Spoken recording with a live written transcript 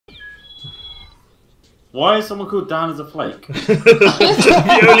Why is someone called Dan as a flake?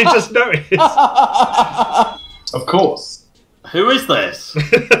 You only just noticed. Of course. Who is this?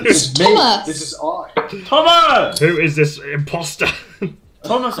 This is me. Thomas. This is I. Thomas! Who is this imposter?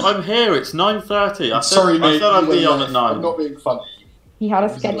 Thomas, I'm here. It's 9:30. Sorry, mate. I said I'd be you on at 9. I'm not being funny. He had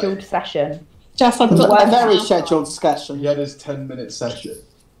a scheduled session. Jeff, I put A that very down. scheduled discussion. He had his 10-minute session.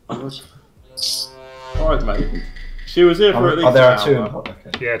 Alright, mate. She was here for at least Are there an two? hour.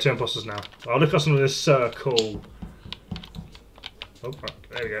 Okay. Yeah, 2 imposters now. I'll look at some of this circle. Oh, right,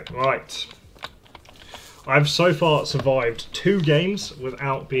 there we go. Right. I've so far survived 2 games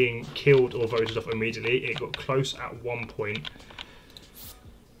without being killed or voted off immediately. It got close at one point.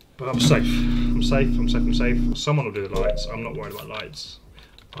 But I'm safe. I'm safe, I'm safe, I'm safe. Someone will do the lights. I'm not worried about lights.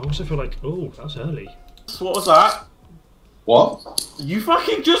 I also feel like, oh, that's early. So what was that? What? You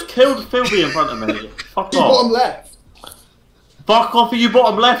fucking just killed Philby in front of me. Fuck You off. bottom left. Fuck off, you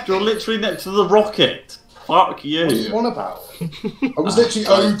bottom left. You're literally next to the rocket. Fuck you. What are you on about? I was literally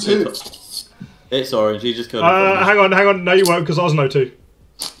 0-2. It's orange. You just killed him. Hang on. No, you won't, because I was no 2.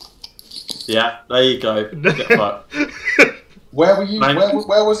 Yeah, there you go. Get fucked. Where were you? Mate. Where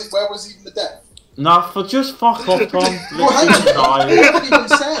was it? Where was even the death? Nah, just fuck off, Tom. Well, hang Literally on. die. What have you even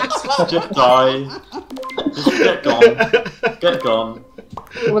said? Just die. Just get gone. Get gone.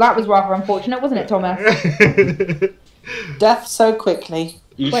 Well, that was rather unfortunate, wasn't it, Thomas? Death so quickly.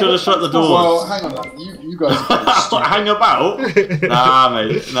 You Wait, should have shut the doors. Well, hang on. You guys are pretty stupid. Hang about? Nah,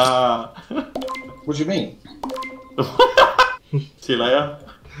 mate. Nah. What do you mean? See you later.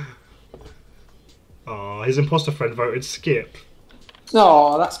 Oh, his imposter friend voted skip.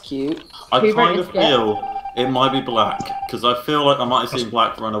 Oh, that's cute. I Who kind voted of skip? feel it might be Black because I feel like I might have seen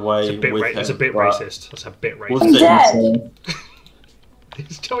Black run away It's a bit, with him. that's a bit but racist. That's a bit we'll racist. see.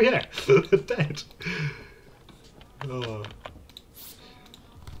 He's still, yeah, dead. Oh.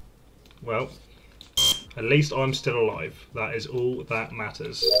 Well, at least I'm still alive. That is all that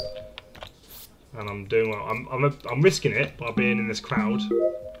matters. And I'm doing well. I'm risking it by being in this crowd.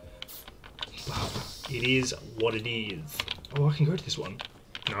 But it is what it is. Oh, I can go to this one.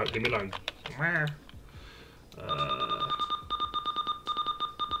 No, leave me alone.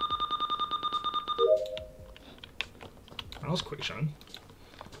 That was quick, Sean.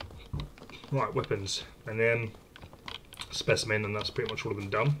 Right, weapons. And then specimen, and that's pretty much all of them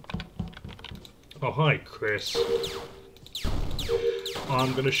done. Oh, hi, Chris.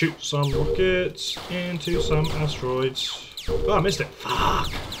 I'm gonna shoot some rockets into some asteroids. Oh, I missed it.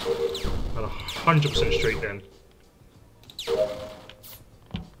 Fuck! At 100% streak then.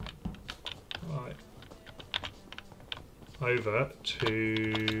 Right. Over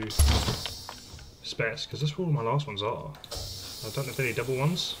to Spec, because that's where all my last ones are. I don't know if any double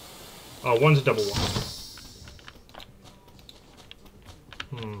ones. Oh, one's a double one.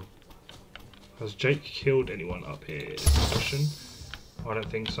 Has Jake killed anyone up here? Is the question. I don't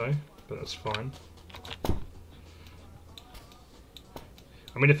think so, but that's fine.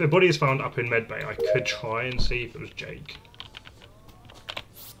 I mean, if a body is found up in medbay, I could try and see if it was Jake.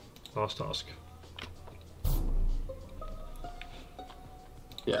 Last task.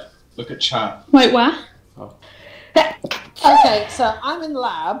 Yeah. Look at chat. Wait, where? Oh. Okay, so I'm in the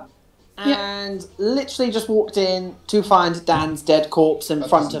lab and literally just walked in to find Dan's dead corpse in That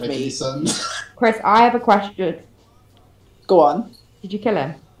front doesn't of make any me. sense. Chris, I have a question. Go on. Did you kill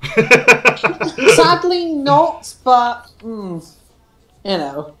him? Sadly not, but you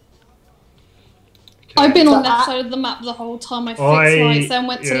know. I've been on So left I- side of the map the whole time. I fixed I- lights, then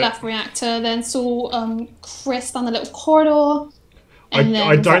went to yeah. left reactor, then saw Chris down the little corridor. And then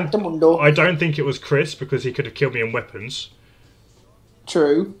I don't. Mundo. I don't think it was Chris because he could have killed me in weapons.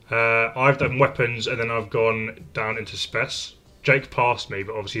 True. I've done weapons and then I've gone down into spec. Jake passed me,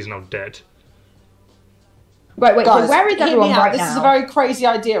 but obviously he's now dead. Wait, Guys, so where is hear me everyone out. right This now? is a very crazy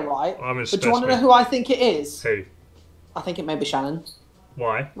idea, right? I'm in But do you want to know specimen. who I think it is? Who? I think it may be Shannon.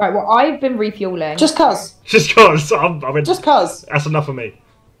 Why? Right, well, I've been refueling. Just cuz. Just because I mean, Just cuz. that's enough for me.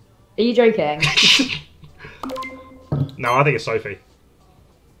 Are you joking? No, I think it's Sophie.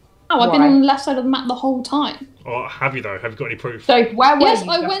 Oh, I've been Why? on the left side of the map the whole time. Or have you though? Have you got any proof? So, where were Yes,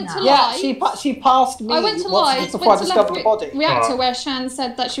 you I just went now? to Yeah, Lights. she passed me I went to once lights, before I went to discovered the left body. reactor Right. where Shan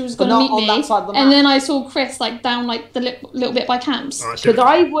said that she was But going to not meet on me, that side of the and map. then I saw Chris like down like the little bit by camps. Alright, see you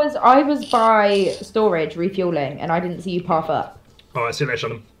Because I was by storage refueling and I didn't see you path up. Alright, see you later,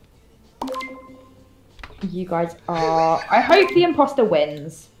 Shannon. You guys are. I hope the imposter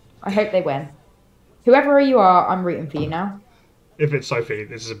wins. I hope they win. Whoever you are, I'm rooting for you now. If it's Sophie,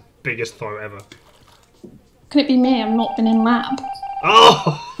 this is the biggest throw ever. Could it be me? I've not been in lab.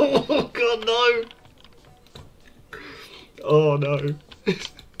 Oh, oh God, no! Oh no!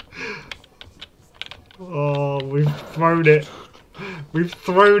 Oh, we've thrown it. We've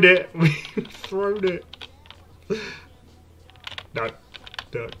thrown it. We've thrown it. No.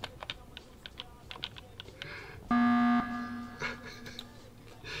 No.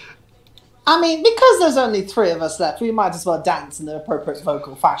 I mean, because there's only 3 of us left, we might as well dance in the appropriate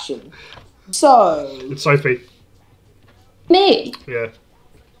vocal fashion. So... It's Sophie. Me? Yeah.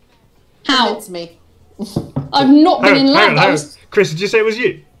 How? It's me. I've not been in lab. Hang on. Chris, did you say it was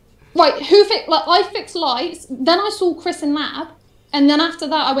you? Right, who fixed... Like, I fixed lights, then I saw Chris in lab, and then after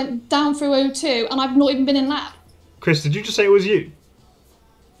that I went down through O2, and I've not even been in lab. Chris, did you just say it was you?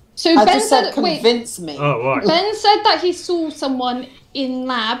 So I Ben just said wait, convince me. Oh, right. Ben said that he saw someone in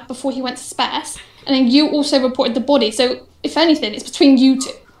lab before he went to spec, and then you also reported the body. So if anything, it's between you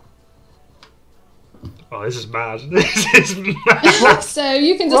two. Oh, this is mad. This is mad. So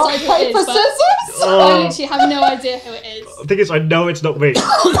you can Rock, decide who it paper, is. But scissors? I literally have no idea who it is. The thing is, I know it's not me.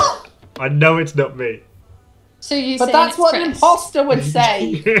 I know it's not me. So you But saying that's it's what Chris. an imposter would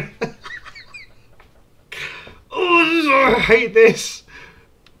say. Oh, I hate this.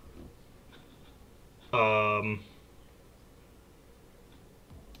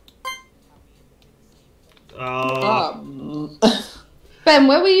 Ben,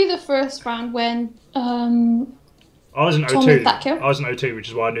 where were you the first round when I was in Tom O2. made that kill? I was in O2, which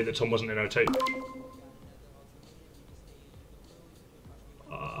is why I knew that Tom wasn't in O2.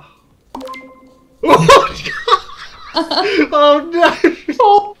 Oh no!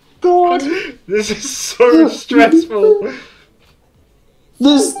 Oh, God. This is so stressful.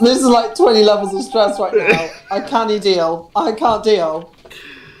 This is like 20 levels of stress right now. I can't deal. I can't deal.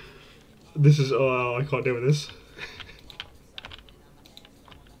 This is, oh, I can't deal with this.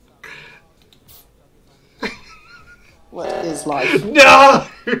 What is life? No!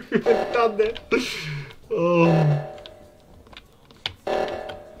 I've done it. Oh.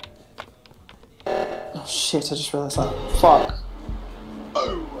 Oh shit, I just realised that. Fuck.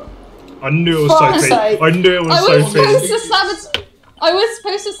 I knew it was Fuck's Sophie. sake. I knew it was I was Sophie. supposed to sabotage. I was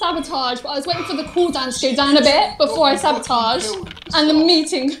supposed to sabotage, but I was waiting for the cooldown to go down a bit before I sabotaged. And the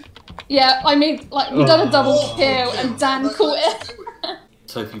meeting, yeah, I made like we done a double kill, and Dan caught it.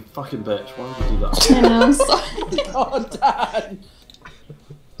 Sophie, fucking bitch, why would you do that? I know, I'm sorry. Oh, Dan.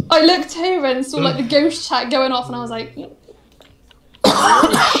 I looked over and saw like the ghost chat going off, and I was like, Shit,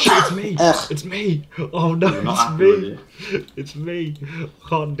 it's me. Ugh. It's me. Oh no, We're not it's happy with me. you. It's me. I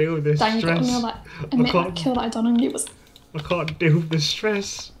can't deal with this "Dang, you got to stress. know that admit that kill that I done on you was." I can't deal with this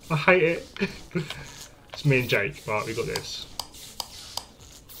stress. I hate it. It's me and Jake. Right, we got this.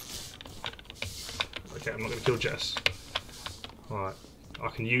 Okay, I'm not gonna kill Jess. Alright, I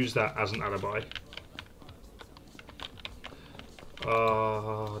can use that as an alibi.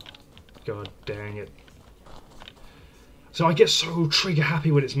 Oh, god dang it. So I get so trigger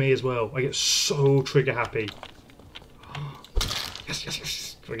happy when it's me as well. I get so trigger happy. Yes, yes,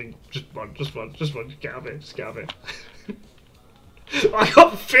 yes. Fucking just run. Get out of it. Just get out of it. I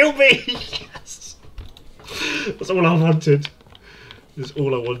can't feel me. Yes. That's all I wanted. That's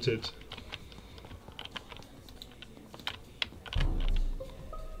all I wanted.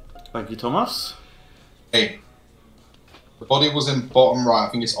 Thank you, Thomas. Hey, the body was in bottom right. I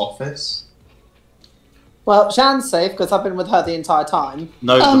think it's office. Well, Shan's safe because I've been with her the entire time.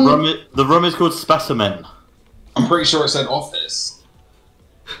 No, the room is called Specimen. I'm pretty sure it said office.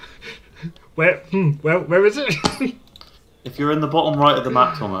 Where is it? If you're in the bottom right of the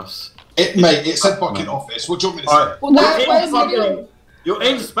map, Thomas. Mate, it said fucking office. What do you want me to say? Alright. Well, no, You're in where's fucking- the You're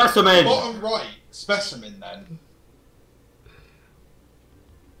in Specimen! Bottom right, specimen then.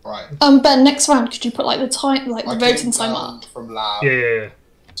 Right. Ben, next round, could you put like the time, like the I voting came time down up? from lab Yeah.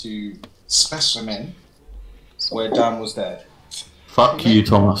 to specimen, where Dan was dead. Fuck you,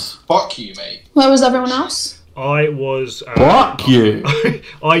 Thomas. Fuck you, mate. Where was everyone else? I was. Fuck you!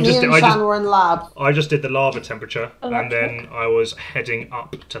 I Me and Shan were in lab. just did the lava temperature, and then I was heading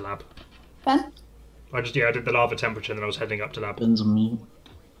up to lab. Ben? I did the lava temperature, and then I was heading up to lab. Ben's on mute.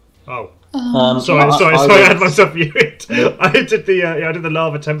 Oh, Sorry, I had myself muted. I did the I did the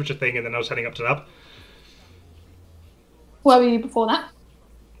lava temperature thing, and then I was heading up to lab. Where were you before that?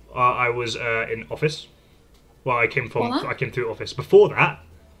 I was in office. Well, I came What? through office. Before that,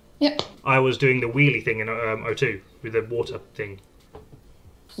 Yep. I was doing the wheelie thing in O2 with the water thing.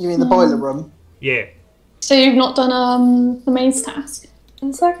 You mean the boiler room? Yeah, So you've not done the mains task?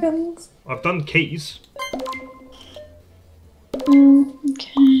 In seconds. I've done keys.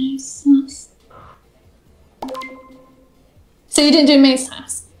 Okay. So you didn't do mains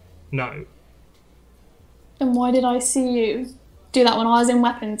task? No, Then why did I see you do that when I was in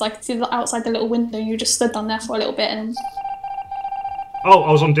weapons? I could see that outside the little window. You just stood down there for a little bit and. oh,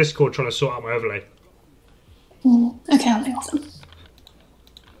 I was on Discord trying to sort out my overlay. Okay, I'll leave them.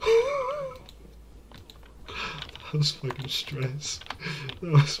 That was fucking stress.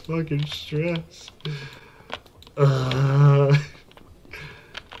 That was fucking stress.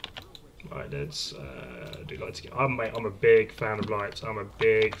 Right, let's do lights again. I'm a big fan of lights. I'm a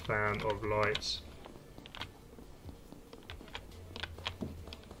big fan of lights.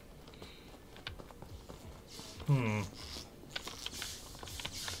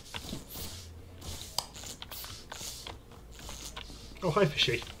 Oh, hi,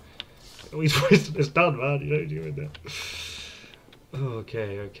 Fishy. Oh, he's wasted his done, man. You don't do it there.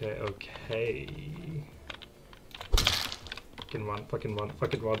 Okay. Fucking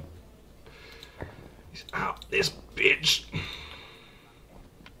run. He's out, this bitch.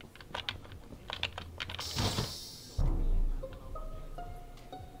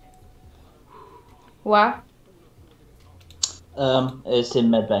 What? It's in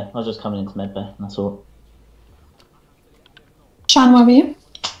medbay. I was just coming into medbay, that's all. Shan, where were you?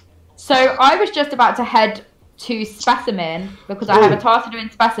 So I was just about to head to Specimen because I have a task to do in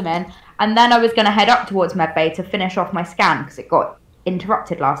Specimen, and then I was going to head up towards medbay to finish off my scan because it got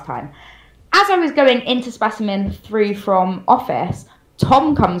interrupted last time. As I was going into Specimen through from office,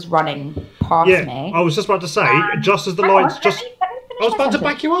 Tom comes running past me. I was just about to say, just as the lights, I was about to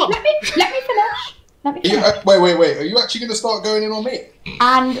back you up. Let me finish. Wait. Are you actually going to start going in on me?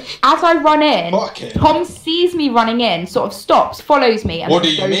 And as I run in, Tom sees me running in, sort of stops, follows me, and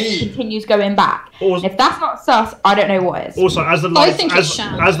continues going back. And if that's not sus, I don't know what is. Also, as the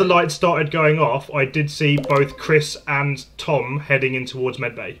lights started going off, I did see both Chris and Tom heading in towards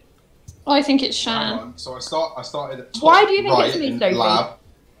medbay. I think it's Shan. So I started at top Why do you think right it's me, in Sophie? lab.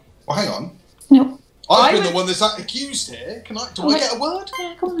 Well, hang on. No. I've been the one that's accused here. Do I get a word?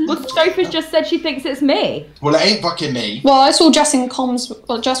 Yeah, go on. Well, Sophie's just said she thinks it's me. Well, it ain't fucking me. Well, I saw Jess in comms.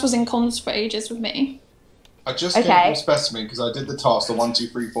 Well, Jess was in comms for ages with me. I just came from Specimen because I did the task, the 1, 2,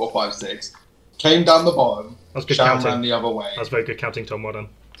 3, 4, 5, 6. Came down the bottom. That's good Shan counting. ran the other way. That's very good counting, Tom. Well done.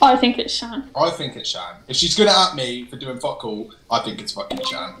 I think it's Shan. I think it's Shan. If she's gonna at me for doing fuck all, I think it's fucking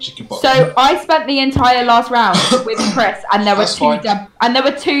Shan. She can fuck So I spent the entire last round with Chris, and there were That's fine.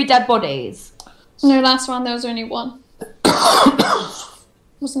 two dead bodies. No, last round there was only one.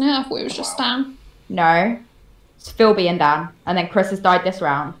 Wasn't it? I thought it was just Dan. No, it's Philby and Dan, and then Chris has died this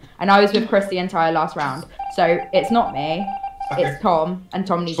round, and I was with Chris the entire last round. So it's not me, it's Tom, and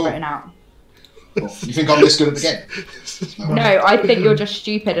Tom needs written out. You think I'm this good at the game? No, I think you're just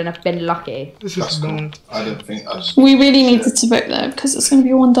stupid and have been lucky. That's cool. I don't think that's... We really needed to vote though, because it's going to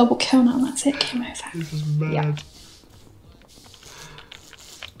be one double kill now, and that's it. Game over. This is mad. Yeah.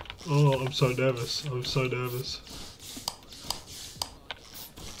 Oh, I'm so nervous. I'm so nervous.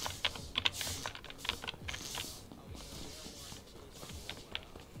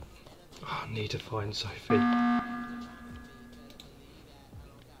 Oh, I need to find Sophie.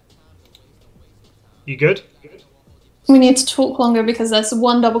 You good? We need to talk longer because there's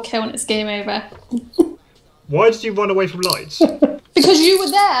one double kill and it's game over. Why did you run away from lights? Because you were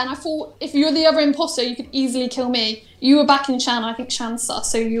there, and I thought if you're the other imposter, you could easily kill me. You were backing Shan, I think Shan's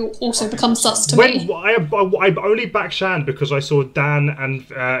sus, so you also become sus to me. I only backed Shan because I saw Dan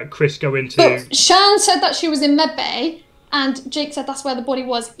and Chris go into... But Shan said that she was in medbay, and Jake said that's where the body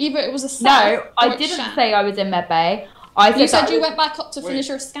was. Either it was a stealth No, I didn't say I was in medbay. You said you went back up to finish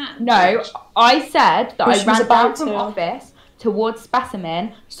your scan. No, I said that I ran down from to. office towards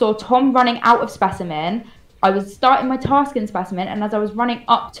Specimen, saw Tom running out of Specimen. I was starting my task in Specimen, and as I was running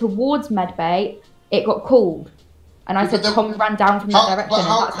up towards medbay, it got called. And I said Tom ran down from that direction, and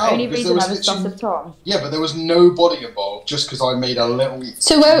that's the only reason I was sus of Tom. Yeah, but there was no body involved just because I made a little...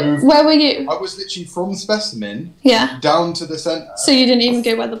 So where were you? I was literally from Specimen down to the centre. So you didn't even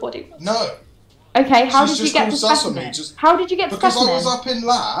go where the body was? No. Okay, how did you get to Specimen? How did you get to Specimen? Because I was up in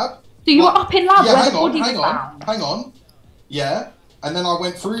lab. So you were up in lab where the body was found? Hang on. Yeah. And then I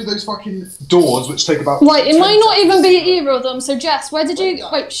went through those fucking doors, which take about... Right, it might not even be either of them. So, Jess, where did you...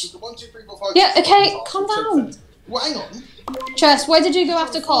 Wait, 1, 2, 3, 4, 5, yeah, 6, okay, 7, calm 8, down. Well, hang on. Jess, where did you go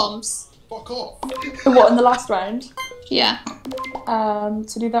after comms? Fuck off. What, in the last round? Yeah.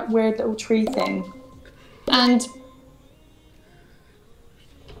 To do that weird little tree thing. And...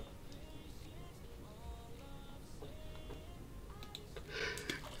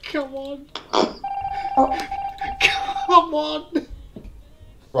 Come on. Oh. Come on.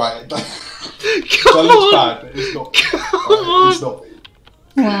 Right. That Come looks on. bad, but it's not. It's not me.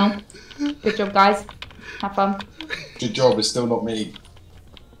 Wow. Good job, guys. Have fun. Good job, it's still not me.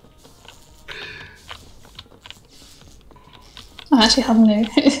 I actually have no...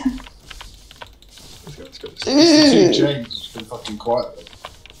 It's the two James has been fucking quiet.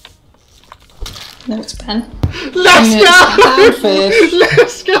 No, it's Ben. Let's go! Panfish.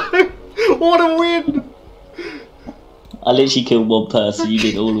 Let's go! What a win! I literally killed one person. You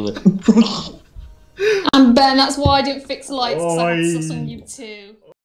did all of it. And Ben, that's why I didn't fix lights, because I had Oi. sus on you too.